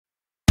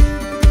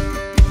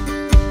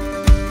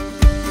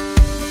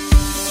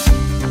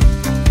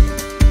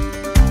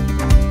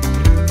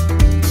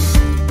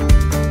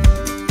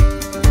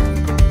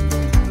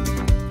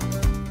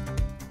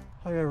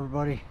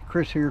everybody,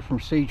 Chris here from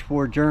Stage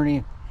 4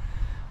 Journey.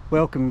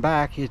 Welcome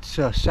back. It's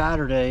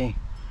Saturday,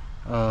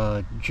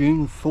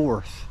 June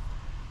 4th,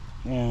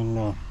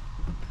 and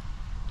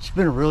it's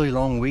been a really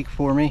long week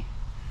for me.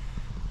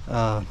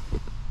 You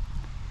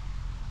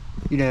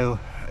know,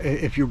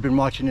 if you've been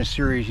watching this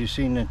series, you've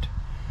seen that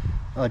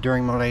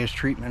during my latest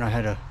treatment I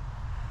had a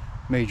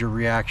major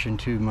reaction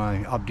to my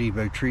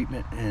Opdivo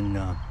treatment, and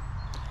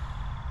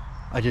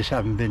I just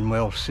haven't been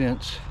well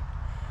since.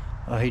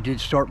 He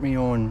did start me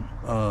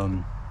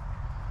on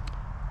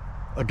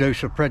a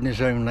dose of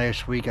Prednisone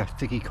last week. I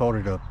think he called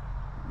it a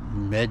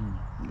med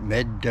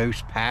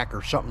dose pack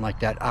or something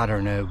like that. I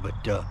don't know,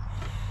 but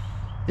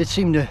it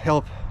seemed to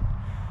help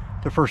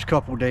the first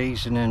couple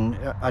days, and then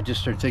I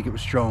just don't think it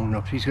was strong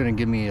enough. He's going to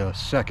give me a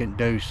second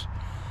dose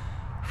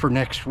for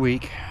next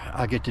week.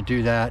 I get to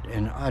do that,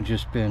 and I've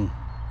just been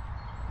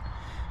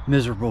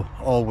miserable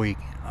all week.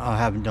 I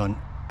haven't done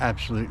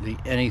absolutely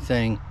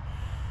anything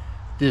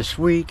this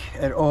week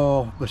at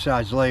all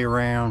besides lay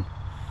around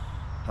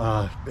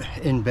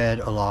in bed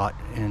a lot.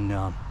 And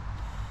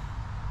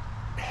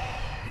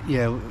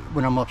yeah,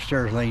 when I'm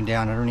upstairs laying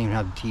down, I don't even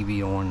have the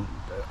TV on.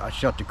 I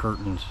shut the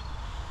curtains,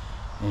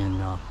 and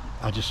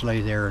I just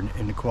lay there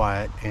in the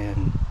quiet,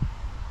 and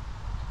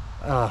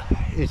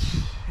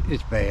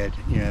it's bad.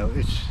 You know,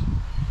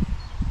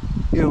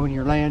 when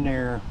you're laying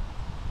there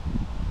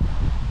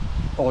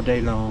all day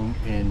long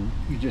and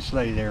you just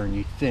lay there and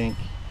you think,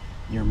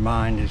 your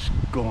mind is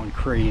going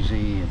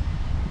crazy,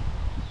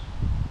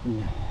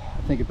 and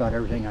I think about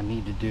everything I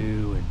need to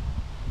do and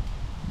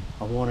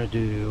I want to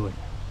do and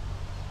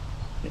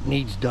it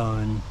needs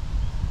done,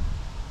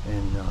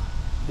 and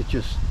it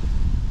just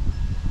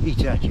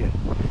eats at you.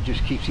 It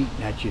just keeps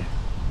eating at you,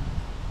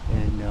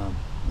 and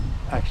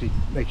actually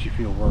makes you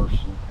feel worse.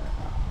 And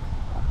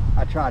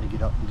I tried to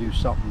get up and do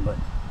something,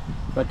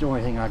 but the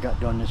only thing I got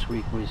done this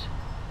week was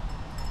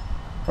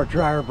our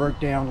dryer broke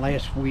down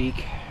last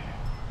week,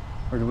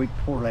 or the week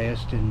before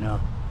last, and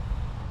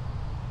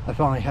I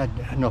finally had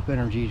enough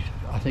energy.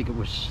 I think it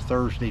was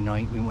Thursday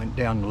night. We went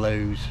down to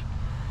Lowe's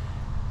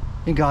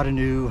and got a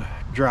new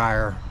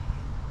dryer.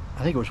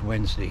 I think it was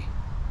Wednesday.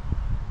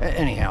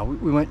 Anyhow,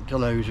 we went to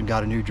Lowe's and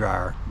got a new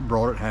dryer,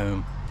 brought it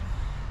home,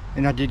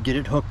 and I did get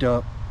it hooked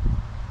up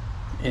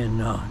and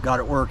got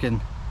it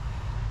working,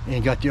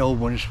 and got the old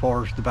one as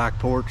far as the back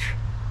porch,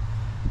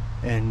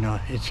 and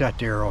it sat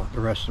there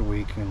the rest of the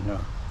week, and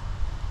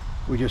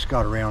we just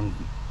got around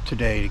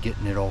today to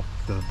getting it off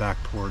the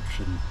back porch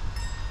and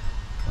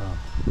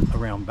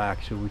around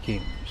back, so we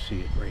can't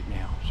see it right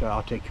now. So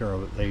I'll take care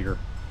of it later.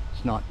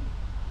 It's not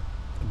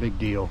a big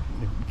deal.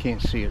 You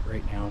can't see it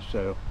right now.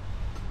 So,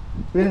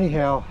 but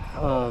anyhow,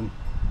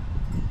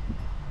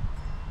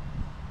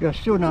 yeah,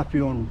 still not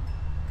feeling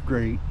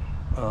great.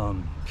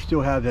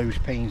 Still have those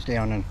pains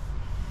down, and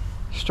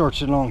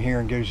starts along here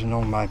and goes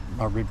along my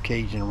rib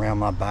cage and around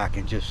my back,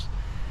 and just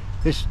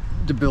it's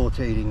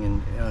debilitating,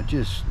 and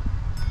just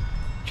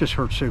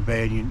hurts so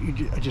bad.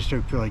 I just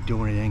don't feel like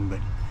doing anything.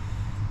 But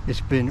it's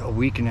been a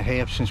week and a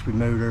half since we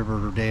mowed over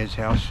at her dad's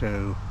house,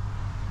 so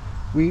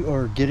we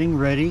are getting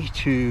ready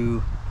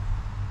to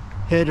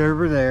head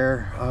over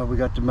there. We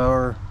got the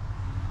mower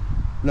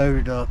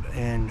loaded up,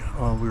 and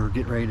we were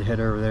getting ready to head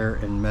over there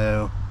and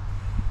mow,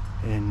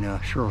 and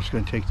Cheryl's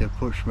going to take the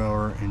push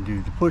mower and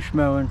do the push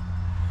mowing,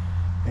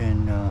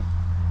 and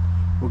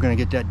we're going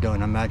to get that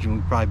done. I imagine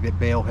we probably get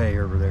bale hay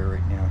over there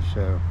right now,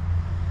 so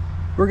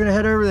we're going to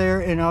head over there,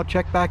 and I'll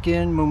check back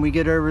in when we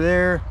get over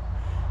there.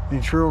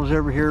 And Cheryl's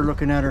over here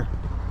looking at her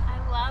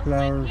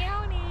flowers. My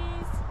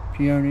peonies.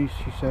 Peonies,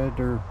 she said.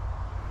 The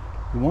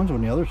ones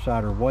on the other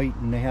side are white,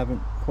 and they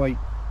haven't quite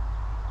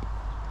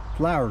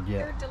flowered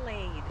yet. They're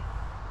delayed.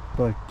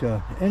 But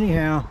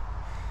anyhow,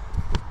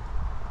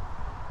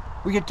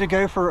 we get to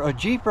go for a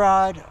Jeep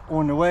ride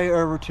on the way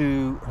over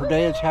to her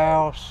dad's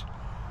house.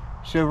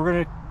 So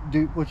we're gonna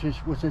do, what's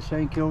this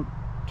saying? Kill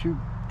two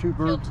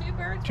birds. Kill two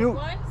birds with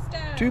one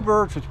stone. Two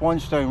birds with one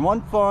stone.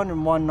 One fun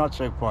and one not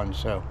so fun.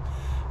 So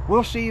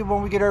we'll see you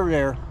when we get over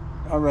there.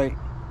 All right.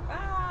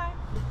 Bye.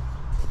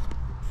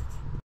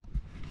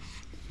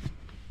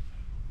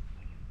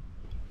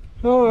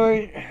 All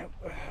right.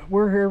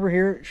 We're over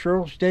here at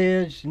Cheryl's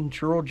dad's, and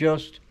Cheryl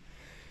just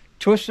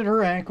twisted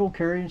her ankle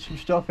carrying some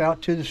stuff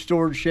out to the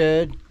storage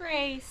shed.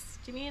 Grace.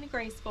 Jimmy and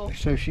Graceful.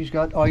 So she's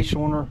got ice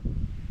on her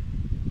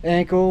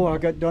ankle. I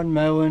got done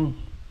mowing,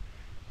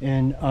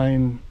 and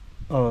I'm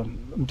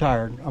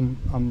tired.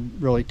 I'm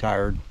really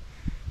tired,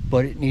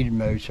 but it needed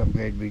mowed, so I'm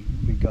glad we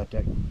got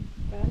that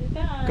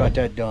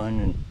done.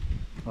 And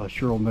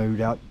Cheryl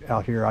mowed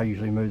out here. I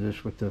usually mow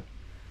this with the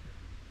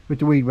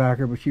weed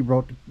whacker, but she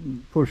brought the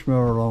push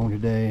mower along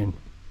today, and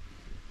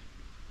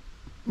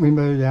we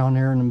mowed down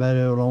there in the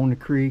meadow along the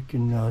creek,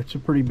 and it's a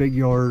pretty big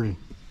yard, and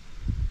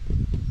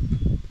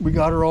we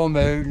got her all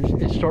mowed,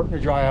 and it's starting to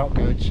dry out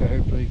good, so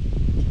hopefully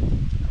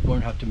we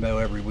won't have to mow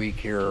every week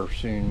here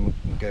soon. We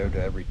can go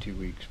to every 2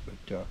 weeks.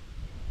 But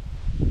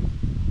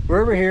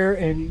we're over here,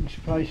 and you can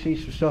probably see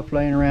some stuff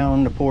laying around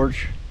on the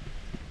porch.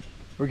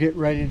 We're getting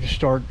ready to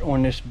start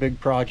on this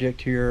big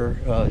project here,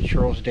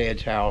 Cheryl's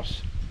dad's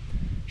house.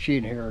 she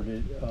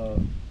inherited. My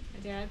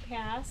dad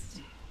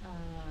passed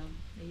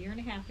a year and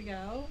a half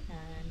ago,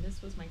 and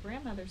this was my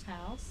grandmother's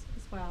house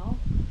as well.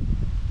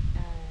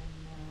 And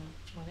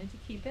wanted to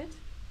keep it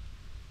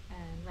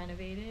and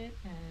renovate it,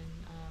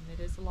 and it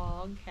is a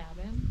log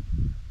cabin,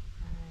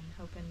 and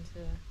hoping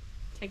to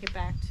take it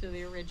back to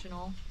the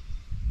original.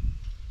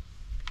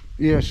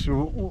 Yes,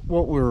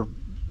 what we're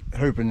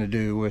hoping to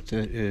do with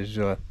it is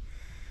we're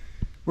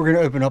going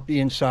to open up the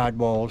inside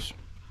walls,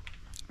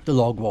 the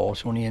log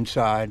walls on the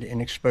inside,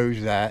 and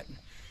expose that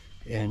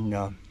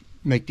and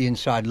make the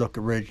inside look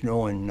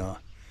original. And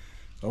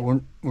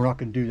we're not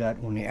going to do that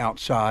on the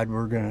outside.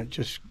 We're going to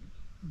just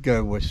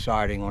go with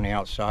siding on the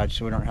outside,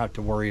 so we don't have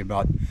to worry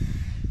about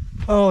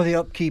the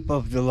upkeep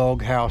of the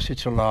log house.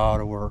 It's a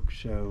lot of work,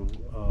 so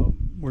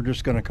we're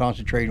just going to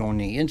concentrate on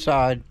the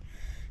inside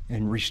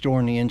and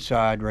restoring the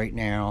inside right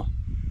now.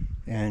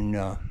 And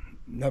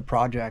that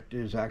project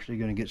is actually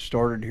going to get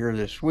started here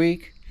this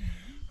week,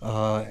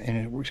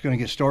 and it's going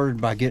to get started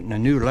by getting a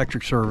new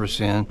electric service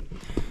in.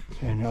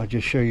 And I'll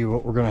just show you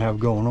what we're going to have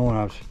going on.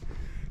 I was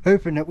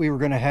hoping that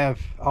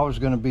I was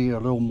going to be a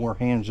little more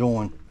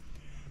hands-on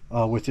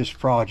with this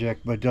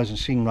project, but it doesn't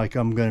seem like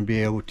I'm going to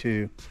be able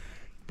to.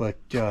 But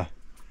the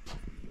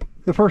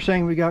first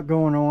thing we got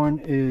going on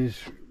is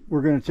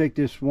we're going to take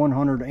this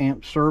 100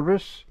 amp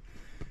service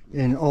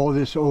and all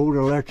this old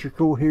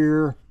electrical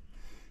here,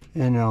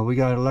 and we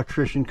got an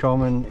electrician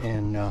coming,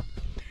 and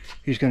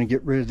he's going to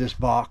get rid of this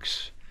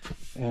box,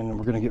 and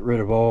we're going to get rid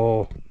of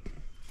all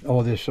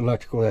this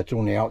electrical that's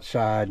on the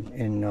outside,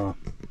 and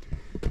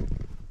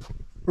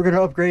we're going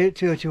to upgrade it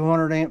to a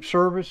 200 amp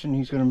service, and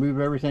he's going to move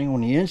everything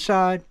on the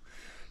inside.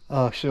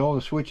 So all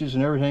the switches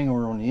and everything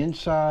are on the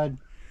inside,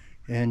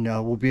 and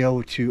we'll be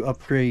able to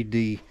upgrade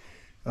the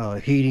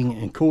heating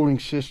and cooling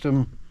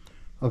system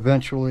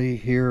eventually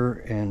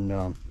here.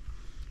 And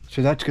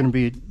so that's going to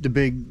be the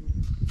big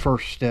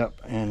first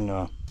step, and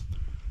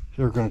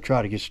they're going to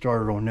try to get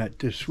started on that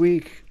this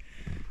week,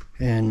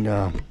 and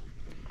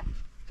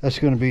that's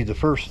going to be the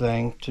first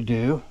thing to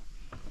do,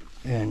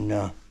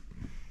 and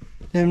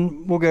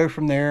then we'll go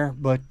from there.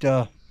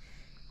 But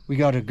we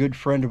got a good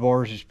friend of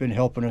ours that's been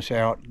helping us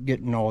out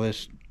getting all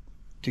this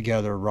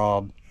together,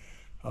 Rob.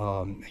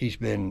 He's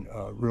been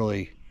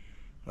really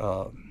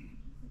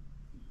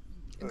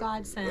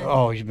Godsend.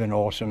 oh, he's been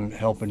awesome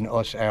helping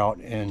us out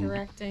and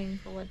Directing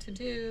for what to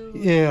do.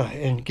 yeah,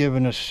 and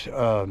giving us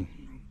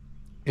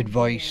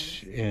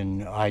advice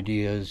and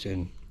ideas,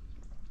 and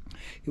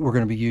we're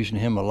going to be using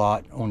him a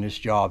lot on this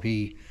job.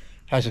 He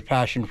has a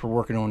passion for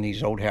working on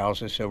these old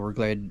houses, so we're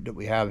glad that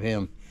we have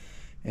him,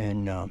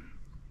 and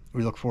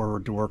we look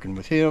forward to working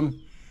with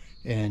him,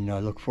 and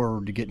look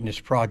forward to getting this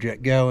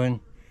project going.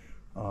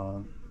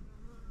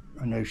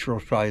 I know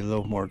Cheryl's probably a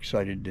little more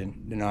excited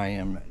than I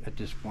am at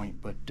this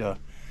point, but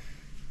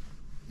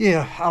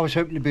yeah, I was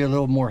hoping to be a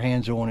little more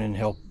hands-on and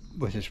help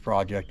with this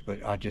project, but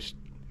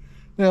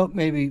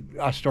maybe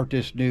I start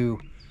this new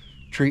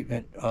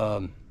treatment.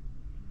 I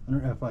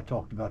don't know if I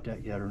talked about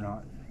that yet or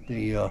not.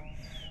 The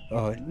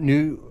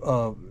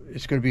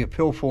it's going to be a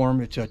pill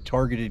form. It's a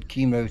targeted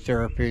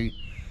chemotherapy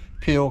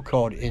pill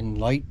called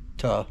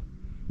Inlyta.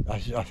 I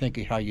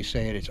think how you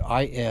say it. It's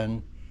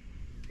Inlyta,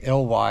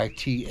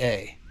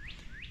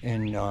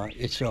 and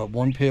it's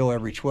one pill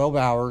every 12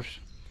 hours,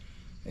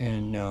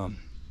 and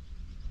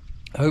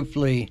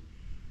hopefully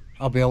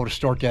I'll be able to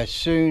start that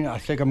soon. I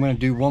think I'm going to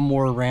do one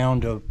more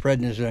round of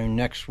prednisone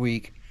next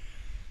week,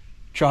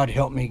 try to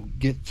help me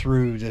get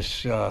through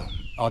this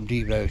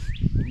Opdivo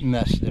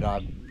mess that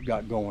I've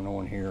got going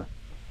on here.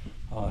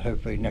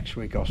 Hopefully next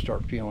week I'll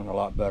start feeling a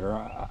lot better.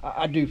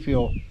 I do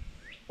feel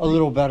a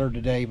little better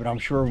today, but I'm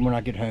sure when I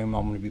get home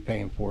I'm going to be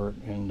paying for it.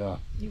 And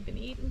you've been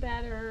eating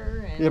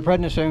better. And the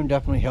prednisone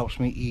definitely helps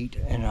me eat,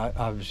 and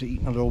I was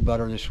eating a little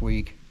better this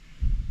week.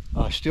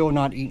 Still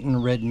not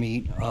eating red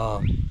meat.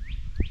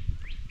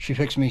 She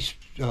fixed me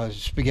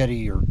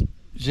spaghetti or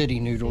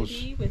ziti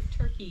noodles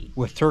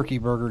with turkey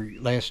burger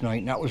last night,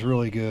 and that was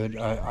really good.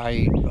 I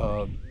ate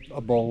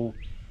a bowl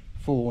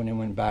full and then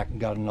went back and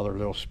got another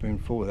little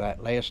spoonful of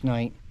that last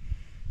night.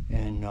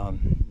 And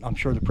I'm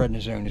sure the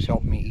prednisone has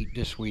helped me eat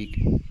this week.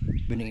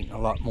 Been eating a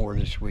lot more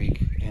this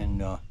week,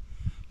 and I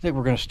think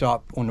we're going to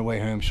stop on the way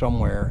home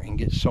somewhere and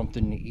get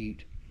something to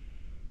eat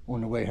on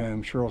the way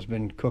home. Cheryl's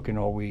been cooking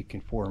all week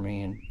and for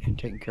me and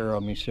taking care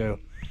of me, so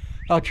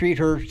I'll treat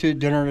her to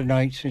dinner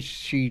tonight since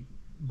she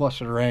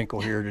busted her ankle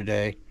here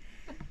today.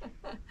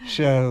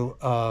 So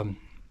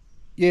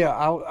yeah,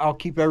 I'll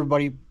keep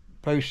everybody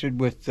posted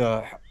with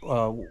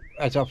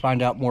as I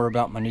find out more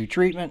about my new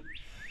treatment,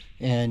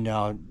 and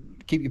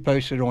keep you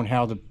posted on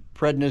how the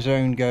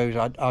prednisone goes.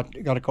 I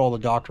got to call the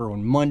doctor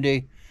on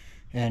Monday,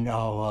 and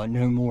I'll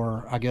know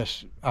more, I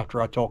guess,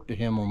 after I talk to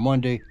him on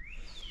Monday.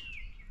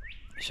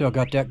 So I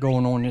got that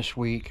going on this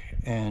week.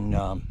 And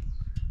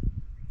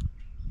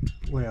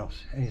what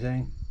else?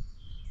 Anything?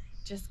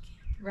 Just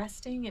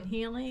resting and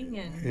healing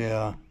and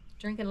yeah,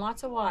 drinking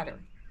lots of water.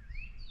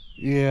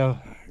 Yeah,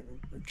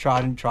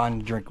 trying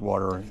to drink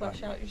water. To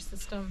flush out your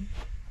system.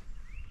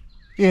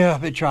 Yeah,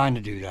 I've been trying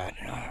to do that.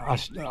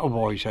 I've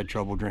always had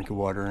trouble drinking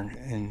water,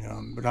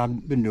 and but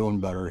I've been doing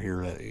better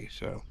here lately.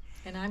 So.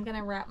 And I'm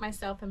gonna wrap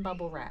myself in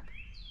bubble wrap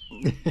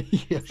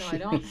Yes. so I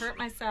don't hurt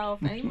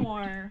myself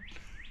anymore.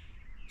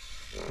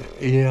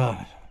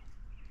 Yeah.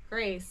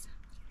 Grace,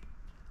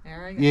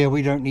 there I go. Yeah,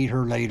 we don't need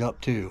her laid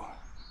up too.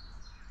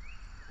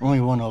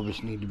 Only one of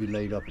us need to be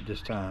laid up at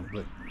this time,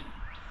 but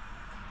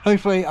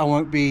hopefully I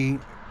won't be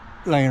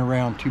laying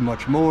around too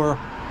much more.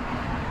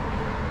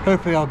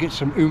 Hopefully I'll get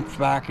some oomph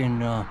back,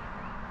 and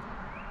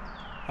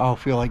I'll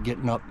feel like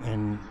getting up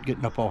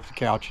off the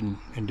couch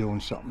and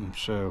doing something.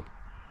 So,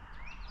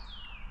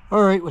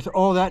 all right, with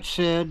all that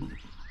said,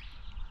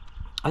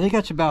 I think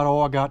that's about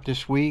all I got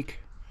this week.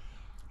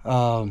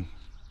 And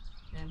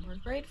we're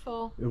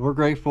grateful.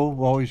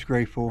 We're always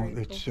grateful.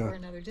 Grateful It's for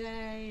another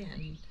day,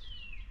 and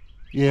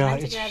yeah, time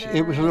it was a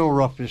together. little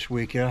rough this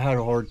week. I had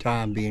a hard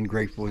time being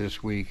grateful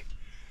this week.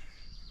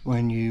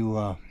 When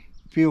you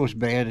feel as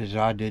bad as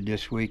I did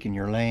this week, and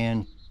you're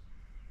laying,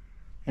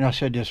 and I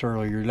said this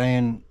earlier, you're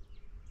laying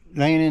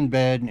in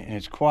bed and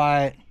it's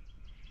quiet,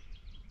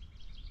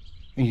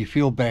 and you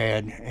feel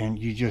bad, and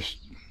you just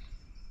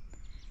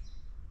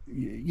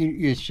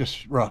it's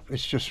just rough.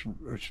 It's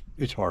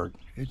hard.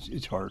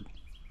 It's hard.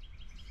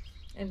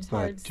 And it's But,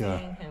 hard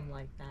seeing him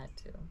like that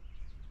too.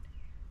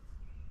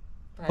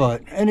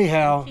 But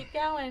anyhow, keep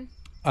going.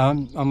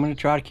 I'm gonna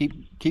try to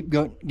keep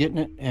getting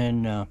it,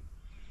 and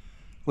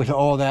with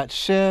all that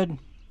said,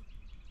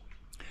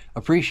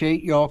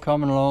 appreciate y'all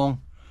coming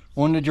along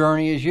on the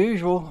journey as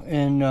usual.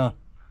 And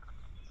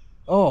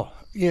oh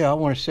yeah, I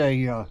want to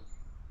say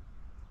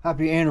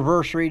happy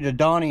anniversary to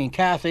Donnie and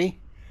Kathy.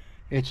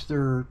 It's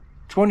their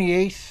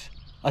 28th,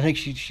 I think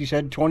she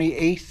said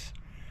 28th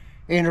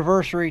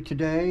anniversary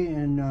today,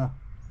 and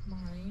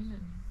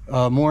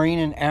Maureen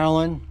and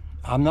Alan.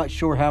 I'm not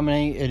sure how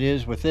many it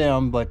is with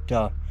them,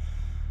 but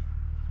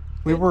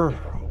we were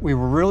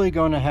really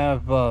going to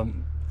have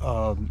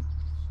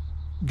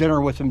dinner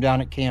with them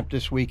down at camp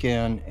this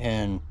weekend,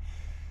 and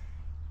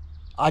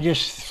I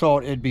just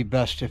thought it'd be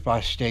best if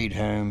I stayed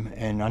home.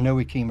 And I know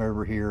we came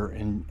over here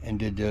and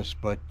did this,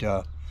 but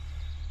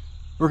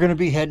we're going to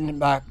be heading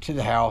back to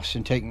the house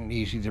and taking it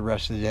easy the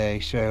rest of the day.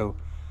 So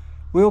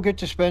we'll get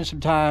to spend some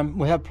time.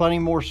 We have plenty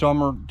more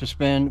summer to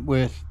spend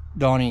with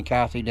Donnie and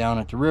Kathy down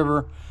at the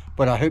river,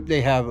 but I hope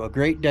they have a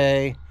great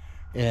day,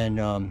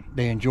 and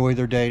they enjoy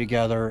their day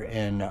together.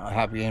 And a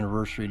happy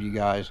anniversary to you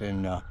guys,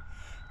 and I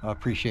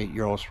appreciate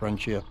your all's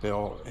friendship,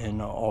 Bill,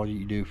 and all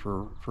you do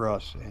for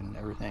us and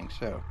everything.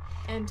 So.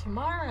 And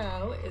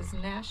tomorrow is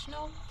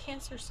National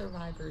Cancer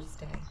Survivors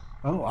Day.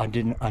 Oh, I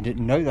didn't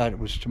know that it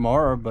was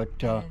tomorrow,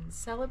 but and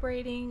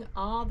celebrating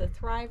all the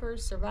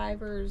thrivers,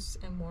 survivors,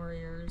 and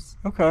warriors.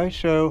 Okay,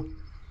 so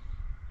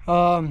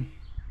I'll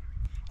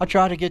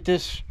try to get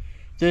this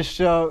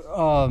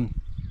video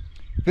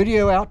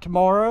out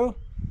tomorrow,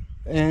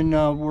 and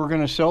we're going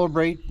to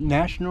celebrate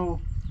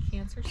National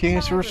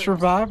Cancer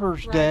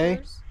Survivors Day.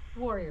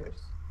 Warriors.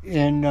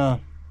 And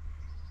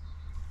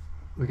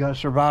we got a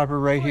survivor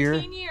right 14 here.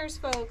 14 years,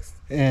 folks.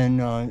 And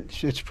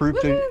it's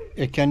proof that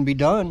it can be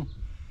done.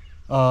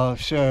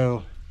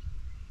 So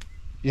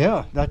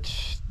yeah,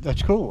 that's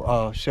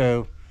cool.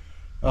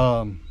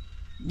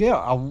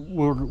 Yeah,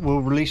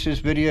 we'll release this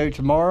video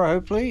tomorrow,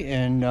 hopefully,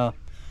 and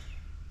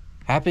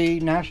happy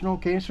National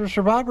Cancer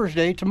Survivors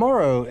Day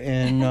tomorrow,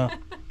 and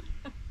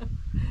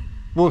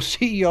we'll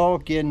see y'all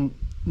again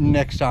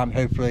next time,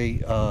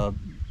 hopefully,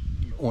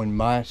 on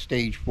my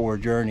stage 4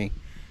 journey.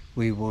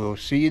 We will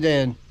see you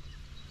then.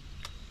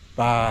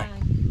 Bye.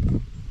 Bye.